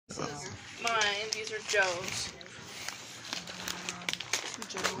mine. These are Joe's.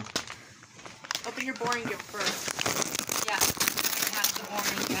 Joe. Open your boring gift first. Yeah. I have the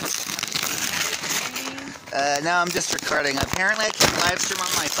boring gift. No, I'm just recording. Apparently I can't live stream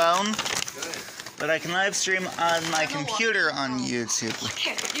on my phone. But I can live stream on my computer on YouTube.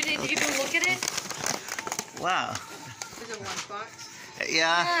 You didn't even look at it? Wow. Is it a lunchbox?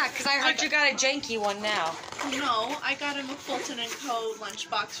 Yeah. Yeah, because I heard you got a janky one now. No, I got him a Fulton & Co.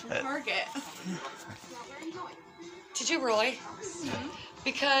 lunchbox from Target. Did you really? Mm-hmm.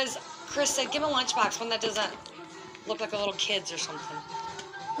 Because Chris said, give him a lunchbox, one that doesn't look like a little kid's or something.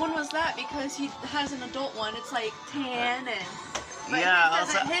 When was that? Because he has an adult one. It's like tan and... But Yeah,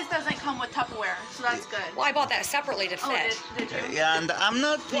 his doesn't come with Tupperware, so that's good. Well, I bought that separately to fit. Oh, did you? Yeah, and I'm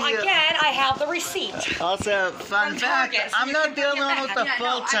not the... Well, again, I have the receipt. Also, fun From fact, Target, so I'm you not can the bring only it one with back. the Yeah, no,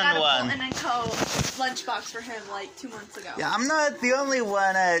 I Fulton got a one. Fulton & Co. lunchbox for him like 2 months ago. Yeah, I'm not the only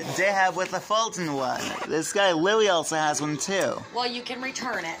one they have with the Fulton one. This guy, Louie, also has one too. Well, you can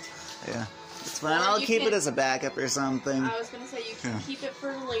return it. Yeah. It's fine. Or I'll you keep it can- as a backup or something. I was going to say you can keep it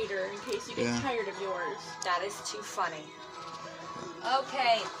for later in case you get tired of yours. That is too funny.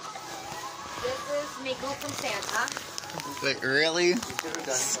 Okay. This is Miko from Santa. Wait, really? You should have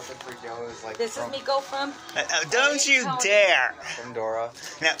done something for Joe. Like This is Miko from... Don't you dare! From Dora.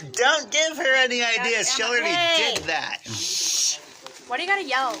 Now, don't give her any ideas. She already Hey! did that. Why do you gotta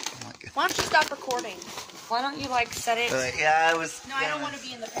yell? Oh my God. Why don't you stop recording? Why don't you, like, set it... Yeah, I was... No, I don't want to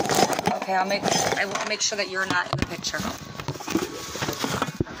be in the picture. Okay, I will make sure that you're not in the picture.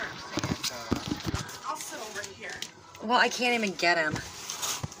 I'll sit over here. Well, I can't even get him.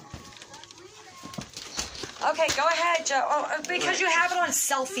 Okay, go ahead, Joe. Oh, because you have it on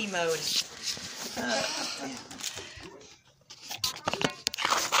selfie mode.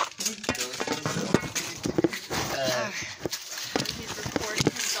 He's recording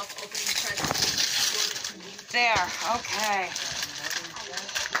himself opening presents. There, okay.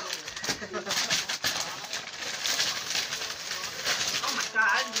 Oh my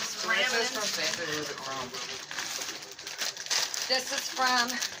God, just When it says ramming. from Santa, who is it from? This is from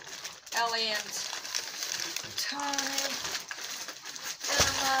Ellie and Tony.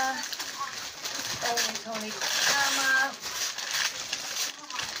 Emma. Ellie and Tony. Emma.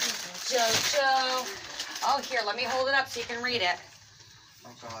 Jojo. Oh, here, let me hold it up so you can read it.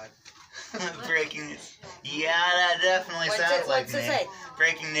 Oh God. Breaking news. Yeah, that definitely sounds like what's me. it say?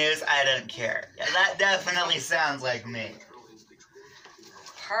 Breaking news, I don't care. Yeah, that definitely sounds like me.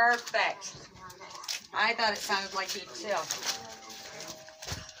 Perfect. I thought it sounded like you too.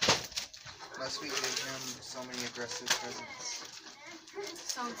 Must we give him so many aggressive presents?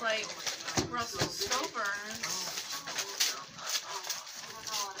 Sounds like Russell Stover.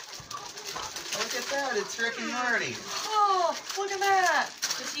 Look at that, it's Rick and Morty. Oh, look at that.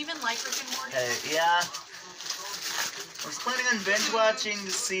 Does he even like Rick and Morty? Yeah. I was planning on binge watching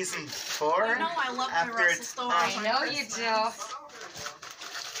season 4. You know I love my after Russell it's Stover. I know you do.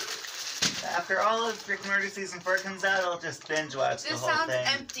 After all of Rick and Morty season 4 comes out, I'll just binge watch the This whole sounds thing.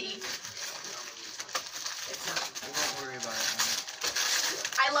 empty. We won't worry about it, honey.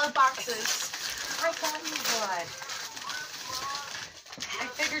 I love boxes. I thought you would. I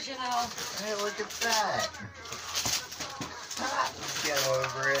figured, you know. Hey, look at that. Get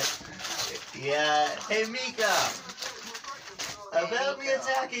over it. Yeah. Hey, Mika. About me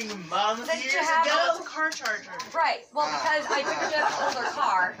attacking Mom a few Did you years have- No, it's ago? a car charger. Right. Well, because I figured you have an older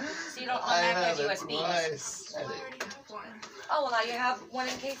car, so you don't I unlock have those it USBs. twice. I already have one. Oh, well, now you have one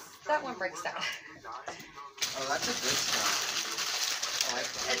in case that one breaks down. Oh, that's a good smell. I like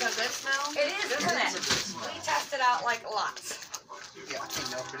that. It's a good smell. It is, isn't It's a it? good smell. We tested out like lots. Yeah,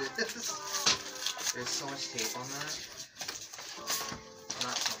 I know, but it is. There's so much tape on that.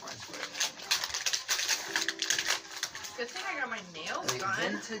 Not so much, but. Good thing I got my nails A done.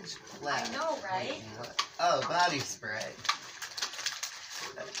 vintage black. I know, right? Oh, body spray.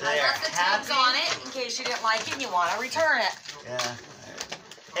 I There. left the tabs Happy? on it in case you didn't like it and you want to return it. Yeah.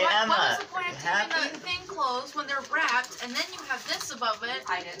 Hey, What Emma. was the point of Happy? taking the thing closed when they're wrapped, and then you have this above it?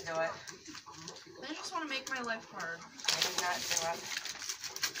 I didn't do it. I just want to make my life hard. I did not do it.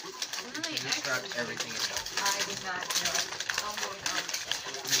 What are they You just extra? grabbed everything in there. I did not do it.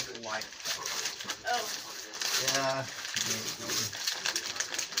 Make it white. Oh. Yeah.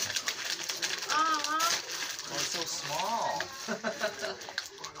 That's so small.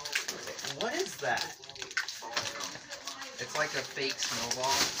 What is that? It's like a fake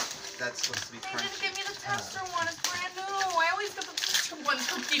snowball that's supposed to be They didn't crunchy. give me the tester one. It's brand new. I always get the tester one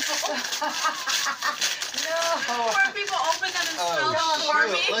for people. No. Where people open them and Oh, smell them for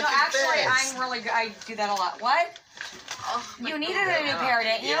shoot, me. look No, at actually, this. I'm really good. I do that a lot. What? Oh, You needed a new pair,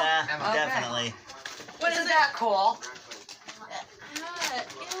 didn't you? Yeah. Emma, Okay. Definitely. What Isn't is that cool?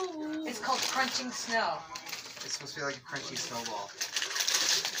 Ew. It's called crunching snow. It's supposed to be like a crunchy snowball.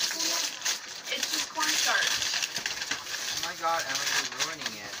 It's just cornstarch. Oh my god, Emma, you're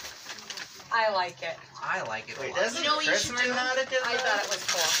ruining it. I like it. I like it a Wait, lot. doesn't You know what you Chris should know do? how to do I that? thought it was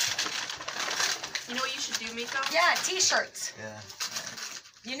cool. You know what you should do, Miko? Yeah, t-shirts. Yeah.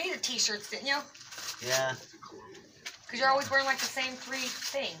 You needed t-shirts, didn't you? Yeah. Because you're always wearing like the same 3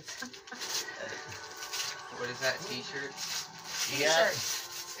 things. What is that t-shirt? Yeah. T-shirts.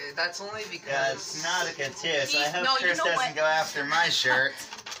 That's only because... Yeah, it's Nautica too, so I hope No, you Chris know doesn't what? go after my shirt.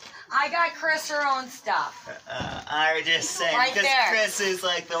 I got Chris her own stuff. I just saying, Right because there. Chris is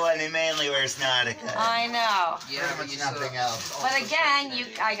like the one who mainly wears Nautica. I know. Yeah, Pretty but much you nothing still- else. But again,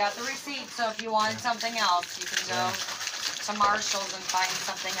 I got the receipt, so if you wanted something else, you can go to Marshall's and find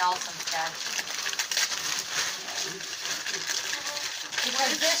something else instead.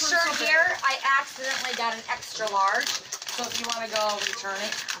 Because this shirt here, I accidentally got an extra large, so if you want to go return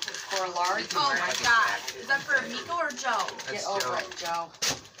it for a large, Oh my god. Is that for Miko or Joe? get That's over Joe. it, Joe.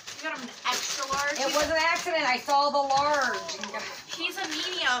 You got him an extra large? It was an accident. I saw the large. He's a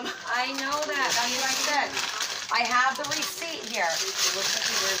medium. I know that. That's what I said. I have the receipt here. It looks like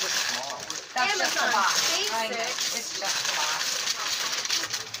he wears it small. That's just the Amazon box. Basics. I know. It's just the box.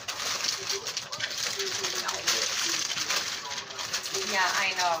 Yeah,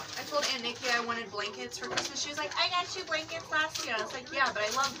 I know. I told Aunt Nikki I wanted blankets for Christmas. She was like, I got you blankets last year. I was like, yeah, but I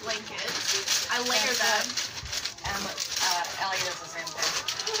love blankets. I layer them. Ellie does the same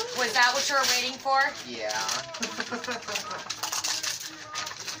thing. Was that what you were waiting for? Yeah.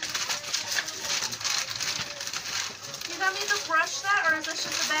 You got me the brush set, or is this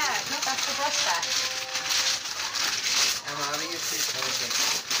just a bag? No, that's the brush set. Emma, let me get your toilet.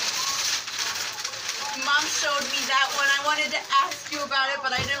 Mom showed me that one. I wanted to ask you about it,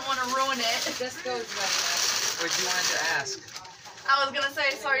 but I didn't want to ruin it. This goes with it. What you wanted to ask? I was gonna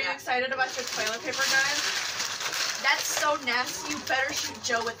say, so are you excited about your toilet paper, guys? That's so nasty. You better shoot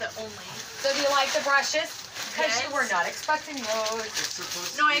Joe with it only. So do you like the brushes? Because Yes. you were not expecting those. It's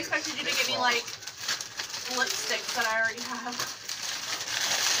supposed No, to I be expected you to give me lip like lipsticks that I already have. Did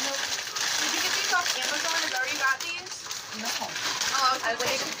you get these off Amazon? Is that where you got these? No. Oh, I okay.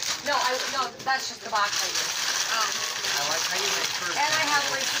 waited. No, that's just the box I used. Oh. I like how you went first. And I have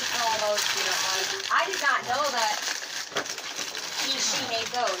a receipt for all those beautiful. I did not know that she made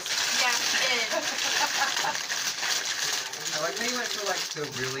those. Yeah, she did. I like how you went for like the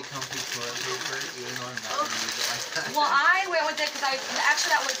really comfy toilet paper, even though I'm not gonna use it like that. Well, I went with it because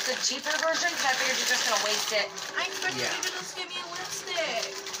actually that was the cheaper version because I figured you're just gonna waste it. I expected Yeah. you to just give me a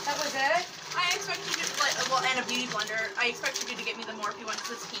lipstick. That was it? I expected you to, like, well, and a beauty blender. I expected you to get me the Morphe one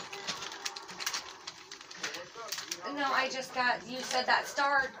because it's pink. No, I just got, you said that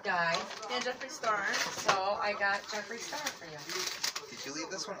Star guy, Yeah, Jeffree Star. so I got Jeffree Star for you. Did you leave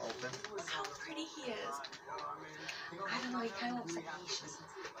this one open? Look how pretty he is. I don't know, he kind of looks like Asian.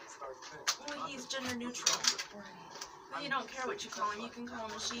 Well, he's gender neutral. You don't care what you call him. You can call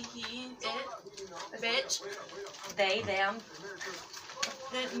him a she, he, it, bitch. They, them.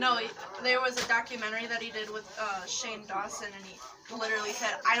 No, there was a documentary that he did with Shane Dawson, and he literally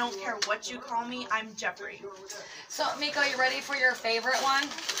said, I don't care what you call me, I'm Jeffree. So, Miko, you ready for your favorite one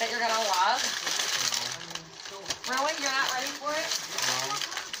that you're gonna love? Really? You're not ready for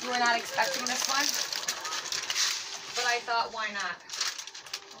it? No. You were not expecting this one? But I thought, why not?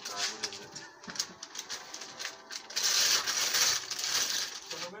 Oh god, what is it?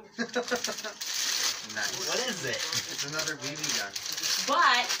 Nice. What is it? It's another BB gun.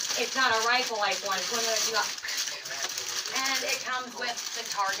 But it's not a rifle-like one. It's one that you got. And it comes with the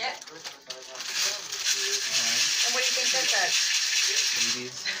target. And what do you think this is?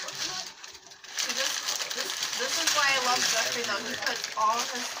 BBs. See, this is why I love Jeffree, though. He puts all of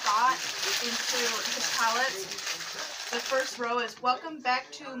his thought into his palettes. The first row is, welcome back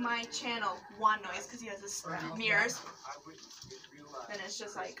to my channel, wand noise, because he has his mirrors. And it's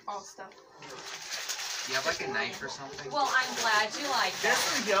just like all stuff. Do you have like a knife or something? Well, I'm glad you like that.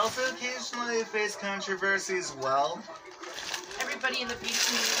 Doesn't he also occasionally face controversy as well? Everybody in the beauty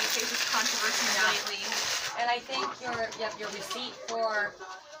community faces controversy lately. And I think your receipt for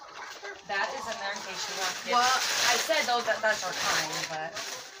that is in there in case you want it. What? I said those that's our kind, but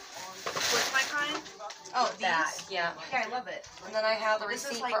What's my kind? Oh, these? that, yeah. Yeah, I love it. And then I have the This is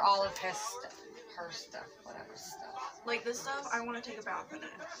receipt like- for all of his stuff, her stuff, whatever stuff. Like this stuff, I want to take a bath in it.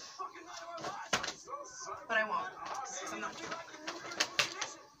 But I won't, because I'm not drunk.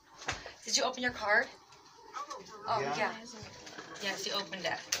 Did you open your card? Oh Yeah. yeah. Yes, you opened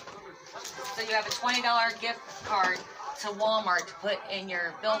it. So you have a $20 gift card to Walmart to put in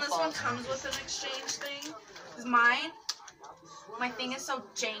your Oh, this one billfold. comes with an exchange thing. 'Cause my thing is so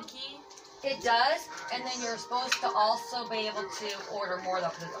janky. It does, and then you're supposed to also be able to order more though,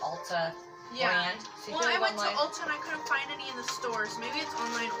 because it's Ulta Yeah. brand. So you Well, can I go went to online. Ulta and I couldn't find any in the stores. Maybe it's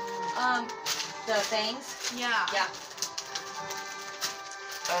online only. The things. Yeah. Yeah.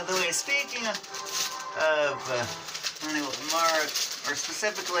 By the way, speaking of Mark, or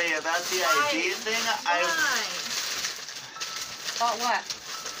specifically about the ID thing, Why? About what?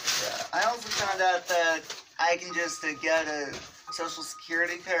 I also found out that I can just get a social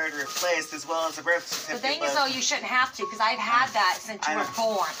security card replaced as well as a birth The certificate. thing is though, you shouldn't have to, because I've had that since you I were know.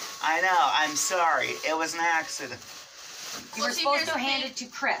 born. I know, I'm sorry. It was an accident. You Well, were see, supposed here's to the hand thing. it to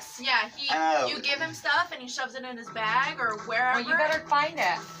Chris. Yeah, Oh. you give him stuff and he shoves it in his bag or wherever. Well, you better find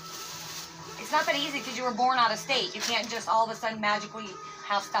it. It's not that easy because you were born out of state. You can't just all of a sudden magically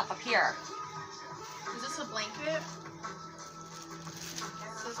have stuff appear. Is this a blanket?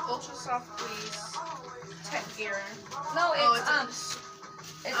 It says Ultra Soft Fleece Tech Gear. No, Oh, it's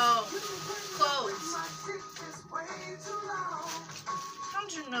clothes.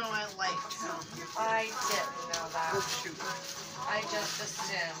 How'd you know I liked him? I didn't know that. Oh shoot. I just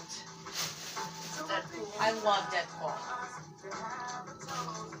assumed. Deadpool. I love Deadpool.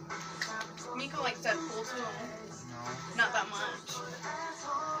 Miko likes Deadpool too. No. Not that much.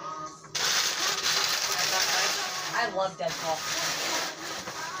 I love Deadpool.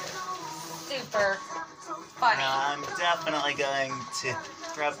 Super funny. I'm definitely going to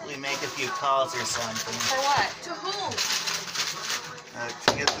probably make a few calls or something For what? To who?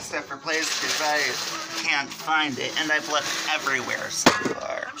 to get the stuff replaced because I can't find it and I've looked everywhere so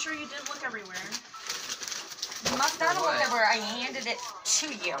far. I'm sure you didn't look everywhere. You must not have looked everywhere. I handed it to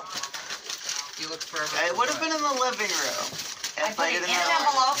you. You look forever. It would have been in the living room. I If put I it in didn't an know.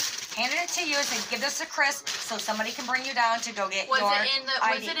 envelope, handed it to you, and said, "Give this to Chris, so somebody can bring you down to go get Was your it in the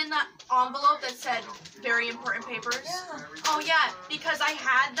ID." Was it in the envelope that said very important papers? Yeah. Oh yeah, because I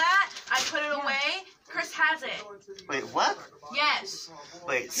had that. I put it Yeah. away. Chris has it. Wait, what? Yes.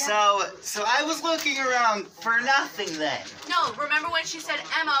 Wait, so I was looking around for nothing then. No, remember when she said,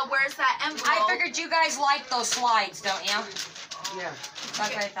 Emma, where's that envelope? I figured you guys like those slides, don't you? Yeah.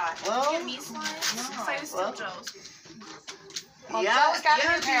 That's what I thought. Well, Give me slides? No. Because I was still Well. Joe's. Well, Joe's got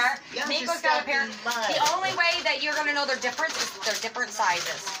a new pair. yeah, Nico's just got a stop pair. in mine. The only way that you're gonna know they're different is they're different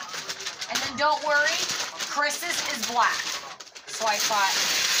sizes. And then don't worry, Chris's is black. So I thought,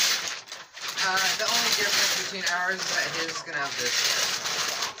 The only difference between ours is that his is gonna have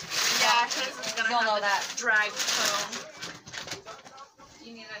this. Yeah, Chris is going to You'll have know a that. drag tone.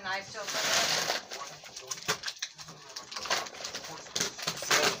 you need a knife to open it.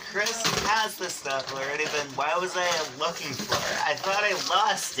 So Chris has this stuff already, then why was I looking for it? I thought I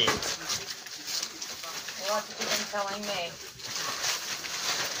lost it. Well, that's what you've been telling me.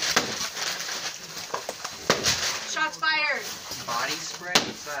 Shots fired. Body spray?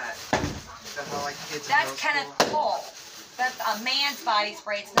 What's that? Is that how like kids in That's middle Kenneth school? Cole. That's a man's body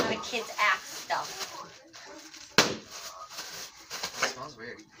spray. It's not a kid's axe stuff. It smells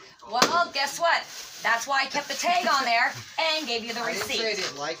weird. Well, guess what? That's why I kept the tag on there and gave you the I didn't say I receipt.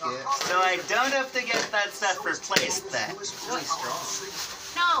 didn't like it. So I don't have to get that stuff replaced then. It's really strong.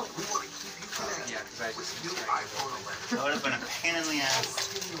 No. Yeah, because I just That would have been a pain in the ass.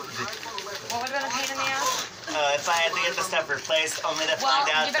 What would have been a pain in the ass? If I had to get the stuff replaced, only to Well,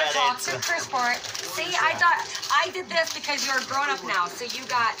 find out you better that talk it's... to Chris for it. See, I thought I did this because you're a grown up now. So you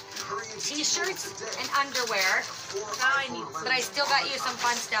got t-shirts and underwear, Now I need but I still got you some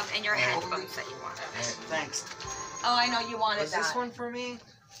fun stuff and your headphones that you wanted. Thanks. Oh, I know you wanted Was that. this one for me?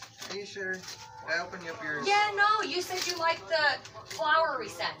 Are you sure? Did I open up yours? Yeah, no, you said you liked the flowery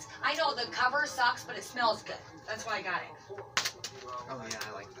scents. I know the cover sucks, but it smells good. That's why I got it. Oh yeah,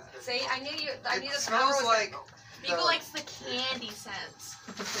 I like that. See, I knew you. I knew It the cover smells was like. Miko likes the candy scents.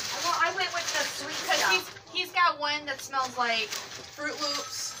 Well, I went with the sweet Because stuff. he's got one that smells like Fruit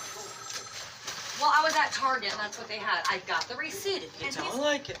Loops. Well, I was at Target, and that's what they had. I got the receipt. And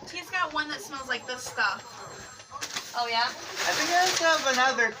like it. he's got one that smells like this stuff. Oh yeah. I think I also have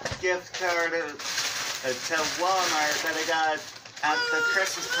another gift card to Walmart that I got at the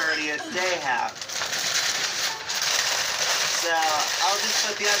Christmas party at Day House. So I'll just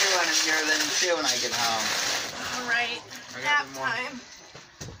put the other one in here then too when I get home. Alright. I Nap got one more. time.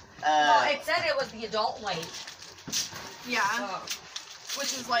 Well, it said it was the adult weight. Yeah. So,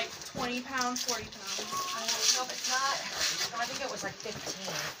 Which is like 20 pounds, 40 pounds. I don't know if it's not. No, I think it was like 15.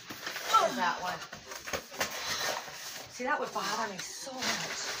 Was that one? See, that would bother me so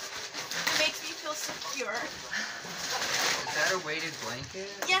much. It makes me feel secure. Is that a weighted blanket?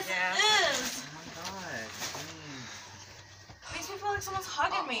 Yes, Yeah. it is. Oh my god. feel like someone's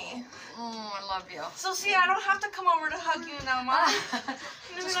hugging me. I love you. So see, I don't have to come over to hug you now, Mom.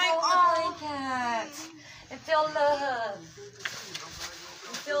 And Just be like, roll oh. the blanket and feel love.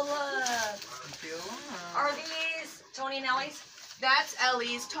 And feel love. Are these Tony and Ellie's? That's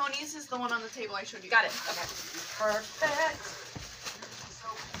Ellie's. Tony's is the one on the table I showed you. Got it. Okay. Perfect.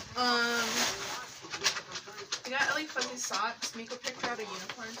 I got Ellie fuzzy socks. Miko picked out a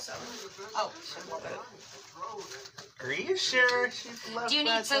unicorn, so. Oh, she love it. Are you sure? She's left Do you need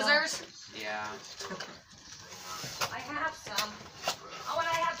that scissors? Yeah. I have some. Oh, and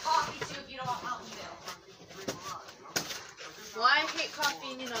I have coffee too if you don't want Mountain Dew. Well, I hate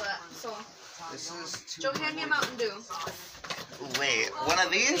coffee, and you know that. So, This is too. Joe, hand me a Mountain Dew. Wait, one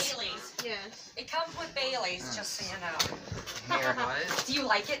of these? Bailey's. Yes. It comes with Bailey's, just so you know. Here, what? Do you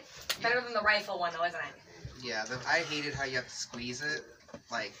like it? Better than the rifle one, though, isn't it? Yeah, I hated how you have to squeeze it.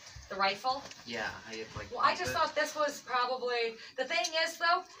 Like, The rifle? yeah, how you have to, like. Well, I pump just it. thought this was probably... The thing is,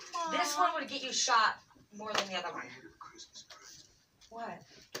 though, this one would get you shot more than the other one. What?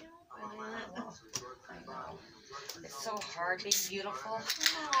 I know. It's so hard being beautiful.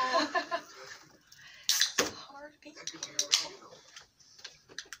 So hard being beautiful.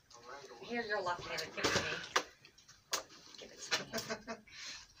 Here, you're left-handed. Give it to me. Give it to me.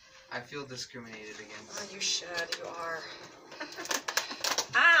 I feel discriminated against. Oh, you should. You are.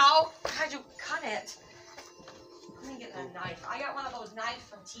 Ow! How'd you cut it? Let me get a knife. I got one of those knives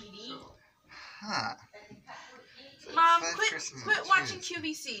from TV. Huh. Mom, Fudge quit Christmas watching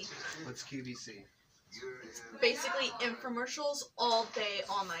juice. QVC. What's QVC? Basically, infomercials all day,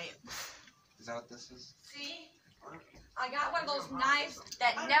 all night. Is that what this is? See? I got one of those knives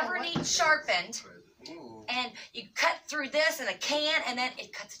that never need sharpened. Ooh. And you cut through this in a can, and then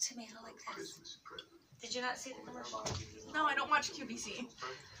it cuts a tomato like this. Did you not see the commercial? No, I don't watch QVC.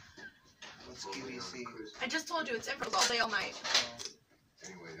 What's QVC? I just told you it's infomercials all day, all night.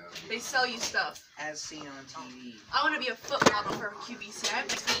 They sell you stuff. As seen on TV. I want to be a foot model for QVC. I have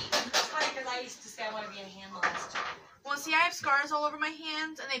That's funny because I used to say I want to be a handlist. well, see, I have scars all over my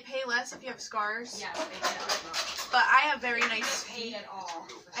hands, and they pay less if you have scars. Yes, they do. But I have very I nice don't get paid feet. at all.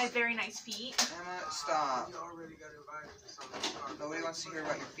 I have very nice feet. Emma, stop. Nobody wants to hear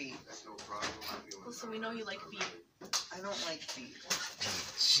about your feet. So we know you like feet. I don't like feet.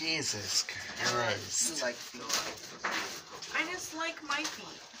 Jesus You Christ. like feet. I just like my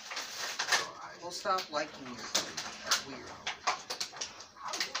feet. Well, stop liking your feet. That's weird.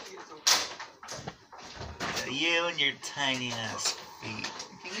 You and your tiny ass feet.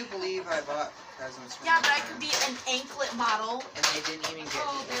 Can you believe I bought presents from Yeah, my but I could friends, be an anklet model. and they didn't even get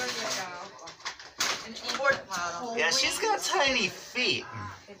Oh, me there you anything? go. An Or infant model. Yeah, she's got tiny feet.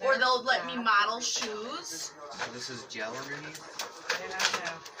 Or they'll let me model shoes. So this is gel underneath? I did not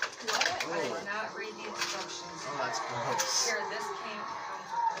know. What? I did not read the instructions. Oh, that's gross. Here, this comes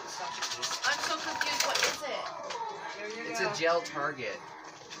with instructions. I'm so confused. What is it? Here you It's go. a gel target.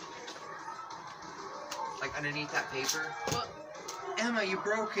 Like underneath that paper? What? Emma, you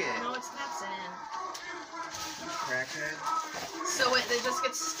broke it! No, it's not in. Crackhead. So it just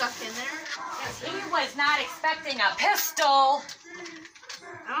gets stuck in there? Yes, he was not expecting a pistol.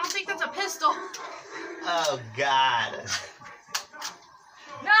 I don't think that's a pistol. Oh, God.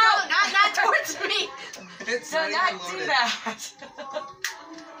 No, No, not towards me. It's Do not not even do loaded. that.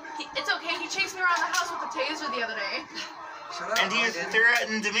 It's okay. He chased me around the house with a taser the other day. Shut up, And he I didn't.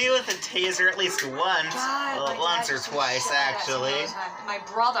 threatened me with a taser at least once. God, Well, my once dad or used to twice, shout at me all actually. the time. My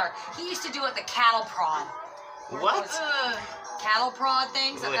brother, he used to do it the cattle prod. What? Ugh. Cattle prod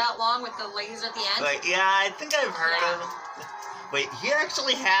things Wait. that long with the laser at the end. Like, yeah, I think I've heard Yeah. of it. Wait, he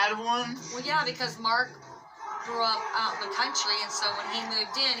actually had one? Well, yeah, because Mark grew up out in the country, and so when he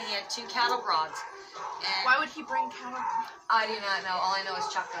moved in, he had 2 cattle prods. And Why would he bring cattle? I do not know. All I know is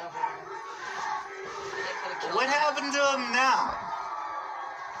Chuck got over there. They could have killed What him. happened to him now?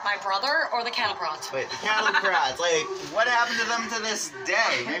 My brother or the cattle prods? Wait, the cattle prods. Like, what happened to them to this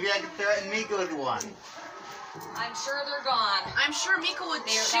day? Maybe I could threaten Mika with one. I'm sure they're gone. I'm sure Miko would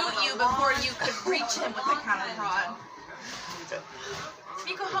They're shoot having a you before long- you could reach him with the long cattle time. prod.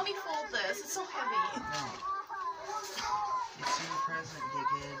 Miko, help me fold this. It's so heavy. No. It's your present,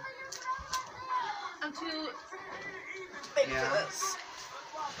 dickhead. I'm too big Yeah. for this.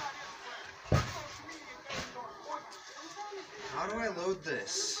 How do I load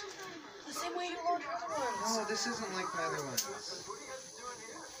this? The same way you load your other ones. No, this isn't like my other ones.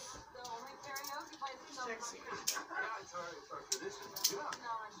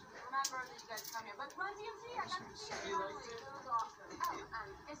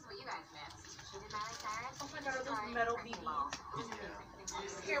 Oh my god, are those metal BBs?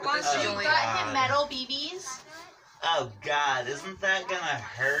 Yeah. Here, But why this don't is you only- got him metal BBs? Oh God, isn't that gonna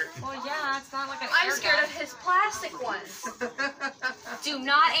hurt? Well, yeah, it's not like an I'm air scared gun. of his plastic ones. Do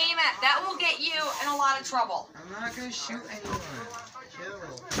not aim at. That will get you in a lot of trouble. I'm not gonna shoot anyone.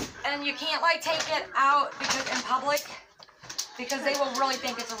 Chill. And you can't like take it out because in public, because they will really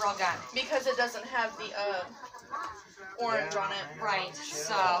think it's a real gun. Because it doesn't have the orange on it. I know. Right. Chill.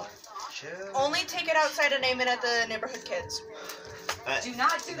 So Chill. Only take it outside and aim it at the neighborhood kids. do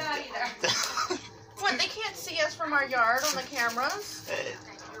not do that either. What, they can't see us from our yard on the cameras?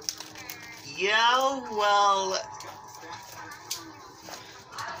 Yeah, well,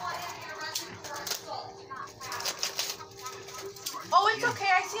 Oh, it's okay.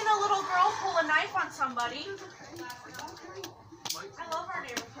 I seen a little girl pull a knife on somebody. I love our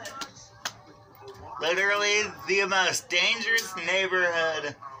neighborhood. literally the most dangerous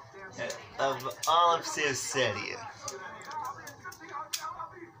neighborhood of all of Sioux City.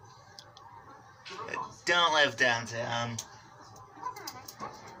 Don't live downtown.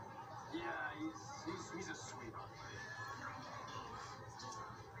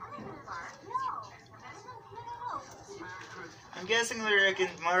 I'm guessing the Rick and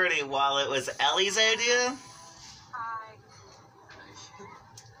Morty wallet was Ellie's idea?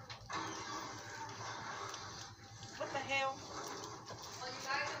 What the hell? Well, you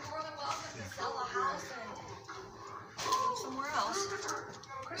guys are more than welcome to sell a house and move somewhere else.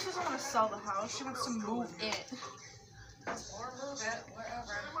 Chris doesn't want to sell the house. She wants to move it. Or move it,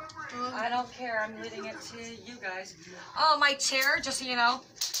 wherever. I don't care. I'm leaving it to you guys. Oh, my chair, just so you know.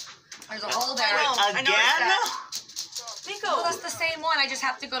 There's a hole there. I noticed Again? that. Nico, Well, that's the same one. I just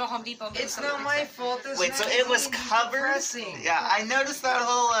have to go to Home Depot and get It's something not to my fix fault. This Wait, so it was magazine's covered? depressing. Yeah, I noticed that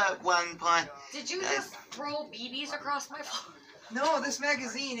hole at one point. it. Did you just throw BBs across my phone? No, this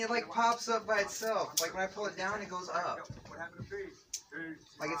magazine, it like pops up by itself. Like when I pull it down, it goes up.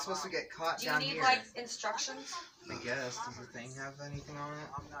 Like it's supposed to get caught Do you down need, here. like, instructions? I guess. Does the thing have anything on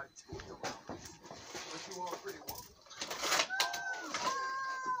it?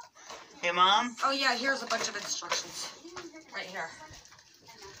 Hey, Mom? Oh, yeah, here's a bunch of instructions. Right here.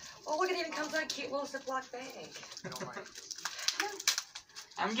 Oh, look, it even comes in a cute little Ziploc bag.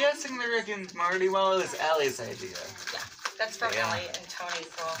 I'm guessing the Rick and Morty wallet was Ellie's idea. Yeah, that's from Yeah. Ellie and Tony,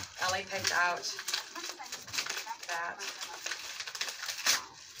 so Ellie picked out that.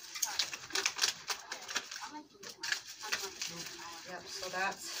 Yep, so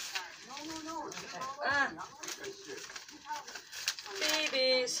that's... Okay.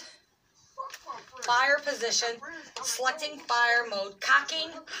 Babies. Fire position, selecting fire mode, cocking,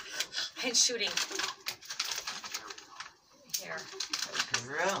 and shooting. Here.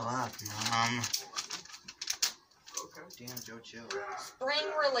 Grow up, Mom. Damn, Joe, chill. Spring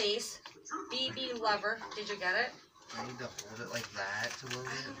release, BB lever. Did you get it? I need to hold it like that to load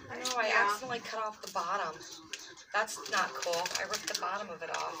it. I know, I accidentally cut off the bottom. That's not cool. I ripped the bottom of it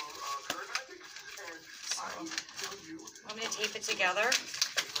off. So, want me to tape it together?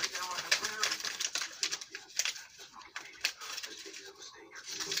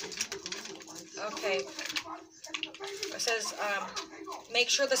 Okay. It says, make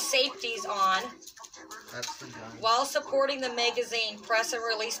sure the safety's on. That's the gun. While supporting the magazine, press a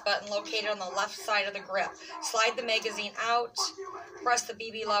release button located on the left side of the grip. Slide the magazine out, press the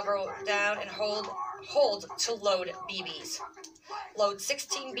BB lever down, and hold to load BBs. Load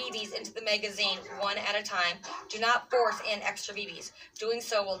 16 BBs into the magazine, one at a time. Do not force in extra BBs. Doing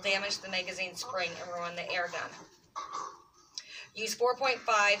so will damage the magazine spring and ruin the air gun. Use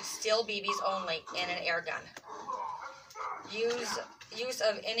 4.5 steel BBs only in an air gun. Use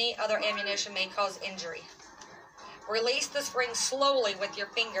of any other ammunition may cause injury. Release the spring slowly with your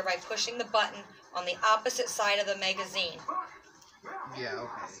finger by pushing the button on the opposite side of the magazine. Yeah,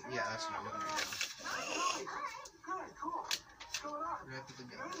 okay. Yeah, that's what I'm doing right now. Right with the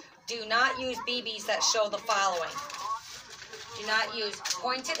gun. Do not use BBs that show the following. Do not use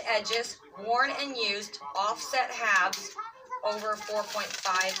pointed edges, worn and used, offset halves, over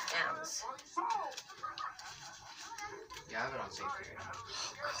 4.5 Ms. Yeah, I have it on safety right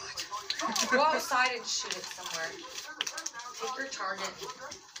now. Go outside and shoot it somewhere. Take your target.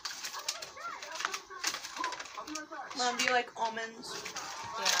 Mom, do you like almonds?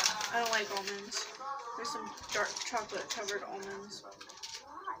 Yeah. I don't like almonds. There's some dark chocolate covered almonds.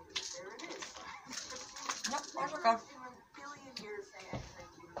 Nope, there's a go.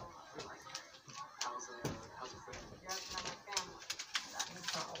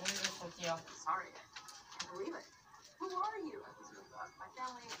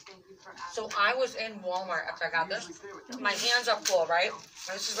 So I was in Walmart after I got this. My hands are full, right?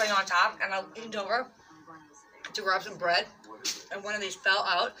 And this is laying on top, and I leaned over to grab some bread, and one of these fell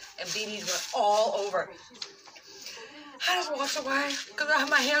out, and BBs went all over. I just walked away because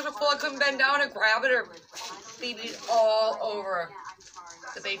my hands were full. I couldn't bend down and grab it or BB'd all over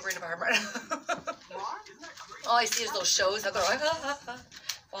the bakery department. All I see is those shows that they're like,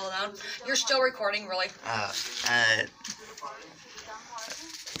 fall down. You're still recording, really? I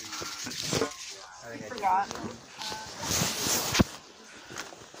forgot.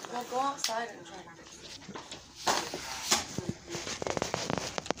 Well, go outside and try.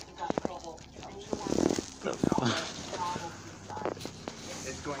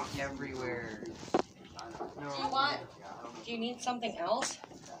 It's going everywhere. No. Do you need something else?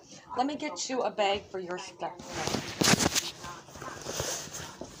 Let me get you a bag for your stuff.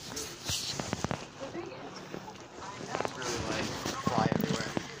 It's really like fly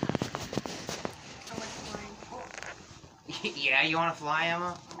everywhere. Yeah, you want to fly,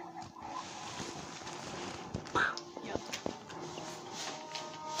 Emma? Yep.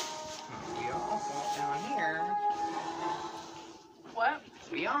 We all float down here. What?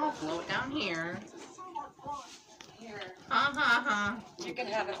 We all float down here. Here. Ha. You can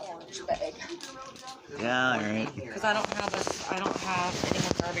have an orange bag. Yeah, alright. Because I don't have any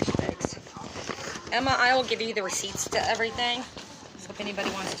more garbage bags. Emma, I will give you the receipts to everything. So if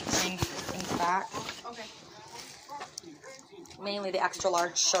anybody wants to bring things back. Okay. Mainly the extra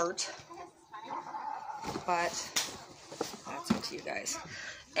large shirt. But that's up to you guys.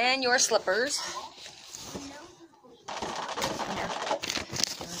 And your slippers. Here.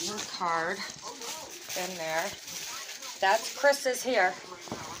 There's your card in there. That's Chris's here.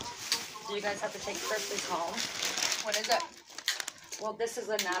 So you guys have to take Chris's home. What is it? Well, this is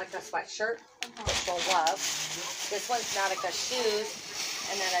a Nautica sweatshirt, which we'll love. This one's Nautica shoes,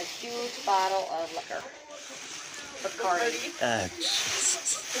 and then a huge bottle of liquor. Bacardi.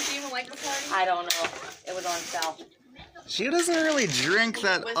 Jesus. Does she even like the party? I don't know. It was on sale. She doesn't really drink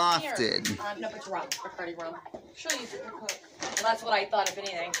that With often. No, it's rum. Bacardi rum. She'll use it to cook. Well, that's what I thought, if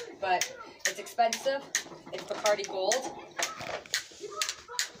anything. But it's expensive. It's Bacardi Gold. What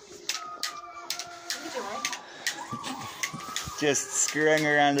are you doing? Just screwing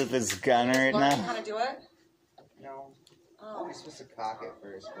around with this gun right Learning now. how to do it? No. Oh. You're supposed to cock it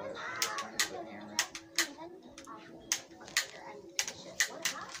first, but I'm just trying to put the hammer.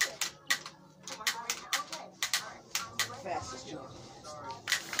 Fastest jump.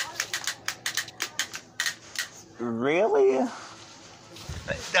 Really?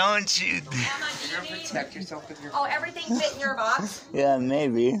 Don't you? Emma, do You're you gonna need... protect yourself with your. Oh, everything fit in your box? Yeah,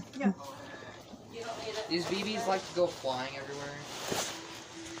 maybe. You don't need it. These BBs like to go flying everywhere,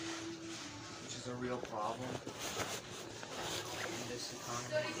 which is a real problem in this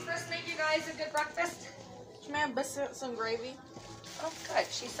So economy. did Chris make you guys a good breakfast? Can I have biscuits, some gravy? Oh, good.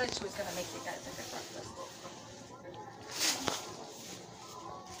 She said she was going to make you guys a good breakfast.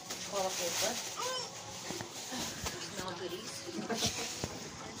 Toilet paper. Smell goodies.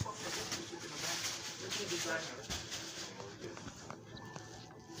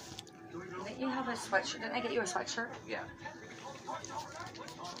 Didn't you have a sweatshirt? Didn't I get you a sweatshirt? Yeah.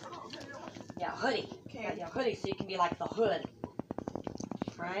 Yeah, hoodie. Okay. Yeah, hoodie, so you can be like the hood.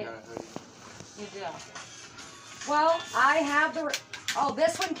 Right? Got a hoodie. You do. Well, I have the... Oh,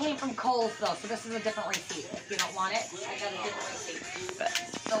 this one came from Kohl's, though, so this is a different receipt. If you don't want it, I got a different receipt.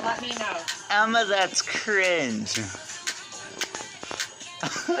 So let me know. Emma, that's cringe.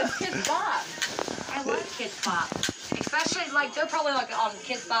 That's Kids Bop. I like Kids Bop. Especially, like, they're probably like on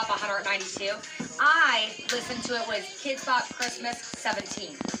Kids Bop 192. I listened to it was Kids Bop Christmas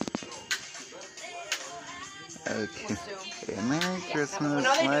 17. Okay. Let's do. Okay, Merry Christmas.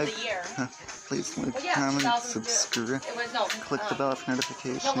 No, they Like, did the year. please like, Well, yeah, comment, 2002. subscribe, It was, no. click the bell for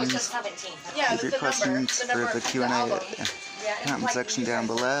notifications. No, it was just 17. Yeah, Leave that's your the questions number. The number for the of the Q&A album. Yeah, it's comment like section the down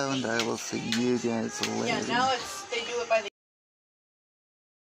music. below, and I will see you guys later. Yeah, now it's they do it by the